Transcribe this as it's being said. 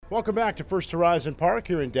Welcome back to First Horizon Park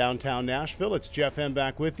here in downtown Nashville. It's Jeff M.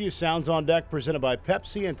 back with you. Sounds on Deck presented by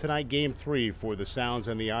Pepsi, and tonight Game 3 for the Sounds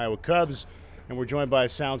and the Iowa Cubs. And we're joined by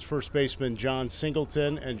Sounds first baseman Jon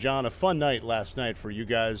Singleton. And John, a fun night last night for you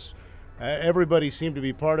guys. Everybody seemed to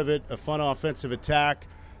be part of it, a fun offensive attack.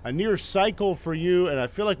 A near cycle for you, and I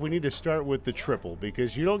feel like we need to start with the triple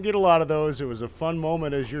because you don't get a lot of those. It was a fun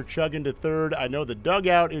moment as you're chugging to third. I know the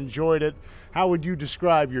dugout enjoyed it. How would you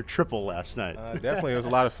describe your triple last night? Definitely, it was a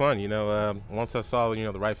lot of fun. Once I saw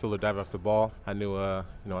the right fielder dive off the ball, I knew I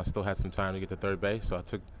still had some time to get to third base, so I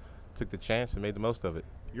took the chance and made the most of it.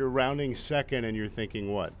 You're rounding second, and you're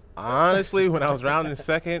thinking what? Honestly, when I was rounding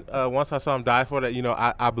second, once I saw him dive for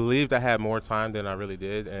that, I believed I had more time than I really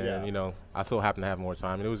did, and I still happened to have more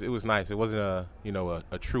time, and it was nice. It wasn't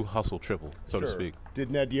a true hustle triple, so to speak. Did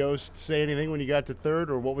Ned Yost say anything when you got to third,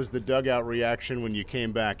 or what was the dugout reaction when you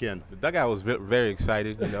came back in? The dugout was very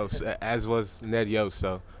excited, as was Ned Yost.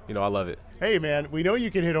 So I love it. Hey, man, we know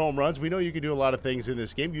you can hit home runs. We know you can do a lot of things in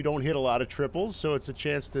this game. You don't hit a lot of triples, so it's a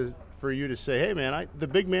chance for you to say, hey, man, the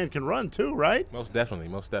big man can run too, right? Most definitely.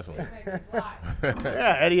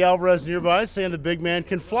 Yeah, Eddie Alvarez nearby saying the big man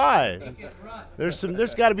can fly.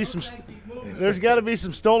 There's got to be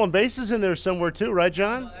some stolen bases in there somewhere too, right,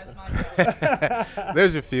 John?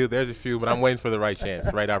 There's a few, but I'm waiting for the right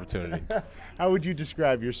chance, right opportunity. How would you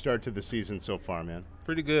describe your start to the season so far, man?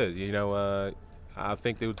 Pretty good. I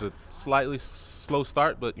think it was a slightly slow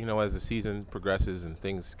start, but as the season progresses and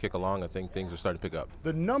things kick along, I think things are starting to pick up.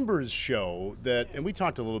 The numbers show that, and we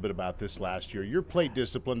talked a little bit about this last year, your plate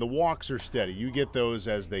discipline, the walks are steady. You get those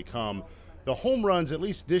as they come. The home runs, at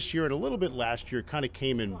least this year and a little bit last year, kind of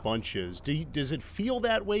came in bunches. Does it feel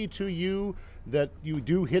that way to you, that you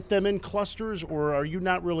do hit them in clusters, or are you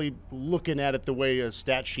not really looking at it the way a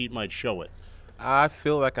stat sheet might show it? I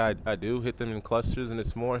feel like I do hit them in clusters, and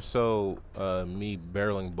it's more so me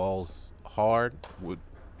barreling balls hard,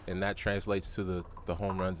 and that translates to the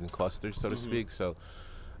home runs in clusters, so to speak. So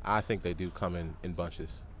I think they do come in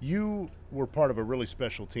bunches. You were part of a really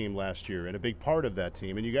special team last year, and a big part of that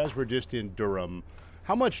team, and you guys were just in Durham.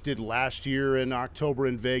 How much did last year in October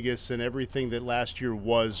in Vegas and everything that last year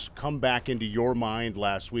was come back into your mind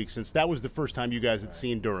last week, since that was the first time you guys had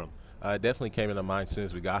seen Durham? It definitely came into mind as soon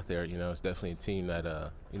as we got there. It's definitely a team that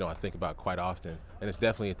I think about quite often, and it's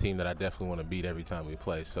definitely a team that I definitely want to beat every time we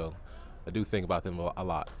play. So I do think about them a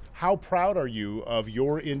lot. How proud are you of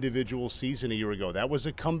your individual season a year ago? That was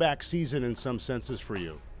a comeback season in some senses for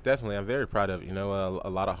you. Definitely, I'm very proud of it. A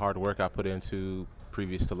lot of hard work I put into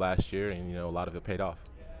previous to last year, and a lot of it paid off.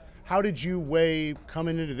 How did you weigh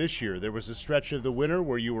coming into this year? There was a stretch of the winter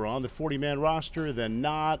where you were on the 40-man roster, then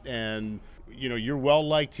not, and you're well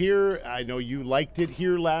liked here. I know you liked it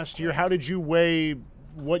here last year. How did you weigh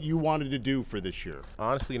what you wanted to do for this year?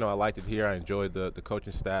 Honestly, I liked it here. I enjoyed the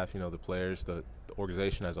coaching staff, the players, the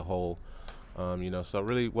organization as a whole. So I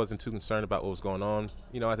really wasn't too concerned about what was going on.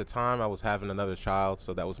 At the time I was having another child,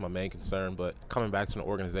 so that was my main concern. But coming back to an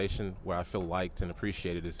organization where I feel liked and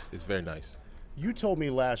appreciated is very nice. You told me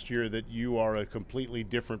last year that you are a completely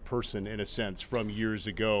different person in a sense from years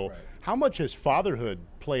ago. Right. How much has fatherhood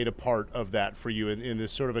played a part of that for you in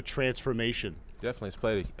this sort of a transformation? Definitely, it's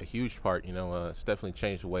played a huge part. It's definitely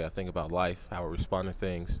changed the way I think about life, how I respond to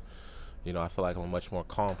things. I feel like I'm a much more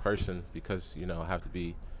calm person because, I have to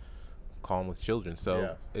be calm with children.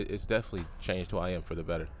 So it's definitely changed who I am for the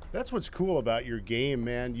better. That's what's cool about your game,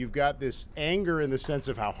 man. You've got this anger in the sense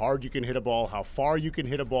of how hard you can hit a ball, how far you can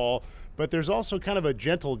hit a ball, but there's also kind of a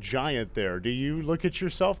gentle giant there. Do you look at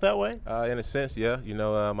yourself that way? In a sense, yeah.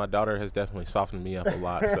 My daughter has definitely softened me up a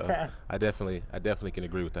lot, so I definitely can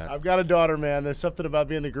agree with that. I've got a daughter, man. There's something about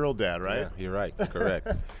being the girl dad, right? Yeah, you're right. Correct.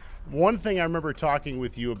 One thing I remember talking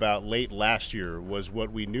with you about late last year was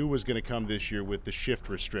what we knew was going to come this year with the shift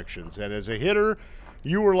restrictions. And as a hitter,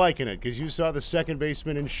 you were liking it because you saw the second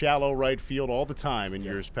baseman in shallow right field all the time in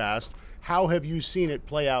years past. How have you seen it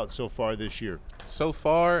play out so far this year? So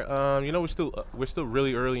far, we're still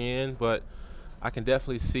really early in, but I can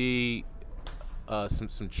definitely see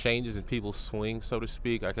some changes in people's swing, so to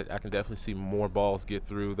speak. I can definitely see more balls get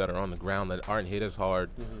through that are on the ground that aren't hit as hard,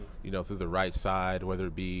 through the right side, whether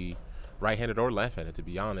it be right-handed or left-handed, to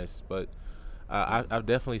be honest. But I've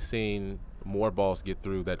definitely seen more balls get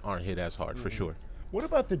through that aren't hit as hard, for sure. What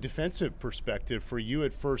about the defensive perspective for you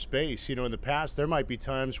at first base? In the past, there might be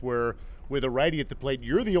times where with a righty at the plate,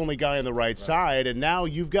 you're the only guy on the right side, and now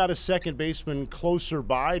you've got a second baseman closer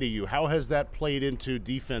by to you. How has that played into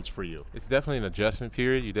defense for you? It's definitely an adjustment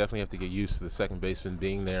period. You definitely have to get used to the second baseman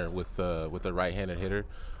being there with a right-handed hitter.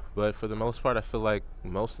 But for the most part, I feel like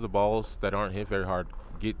most of the balls that aren't hit very hard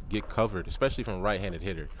get covered, especially from a right-handed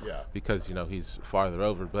hitter. Yeah. Because he's farther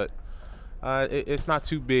over, but it's not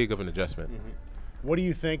too big of an adjustment. What do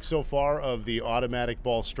you think so far of the automatic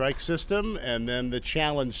ball strike system and then the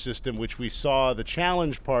challenge system, which we saw the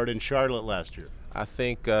challenge part in Charlotte last year? I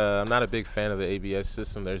think I'm not a big fan of the ABS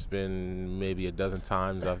system. There's been maybe a dozen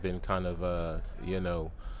times I've been kind of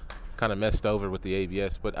messed over with the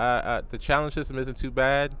ABS. But the challenge system isn't too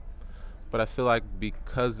bad. But I feel like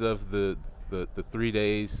because of the 3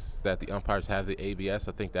 days that the umpires have the ABS,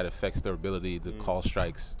 I think that affects their ability to call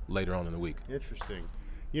strikes later on in the week. Interesting.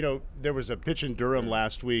 There was a pitch in Durham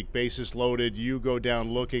last week, bases loaded, you go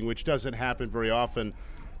down looking, which doesn't happen very often.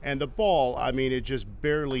 And the ball, it just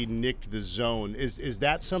barely nicked the zone. Is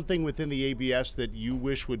that something within the ABS that you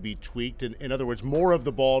wish would be tweaked? In other words, more of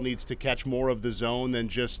the ball needs to catch more of the zone than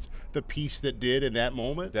just the piece that did in that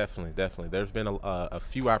moment? Definitely. There's been a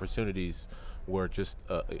few opportunities where just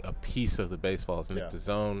a piece of the baseball has nicked the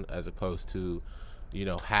zone as opposed to,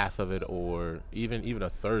 half of it or even a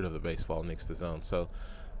third of the baseball nicks the zone. So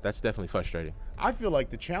that's definitely frustrating. I feel like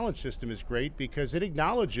the challenge system is great because it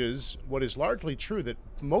acknowledges what is largely true, that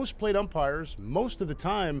most plate umpires, most of the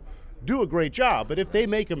time, do a great job. But if they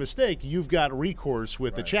make a mistake, you've got recourse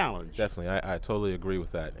with the challenge. Definitely. I totally agree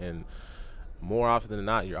with that. And more often than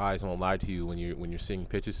not, your eyes won't lie to you when you're seeing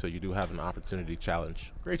pitches, so you do have an opportunity to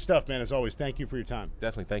challenge. Great stuff, man, as always. Thank you for your time.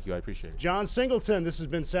 Definitely. Thank you. I appreciate it. Jon Singleton, this has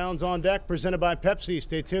been Sounds on Deck, presented by Pepsi.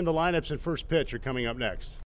 Stay tuned. The lineups and first pitch are coming up next.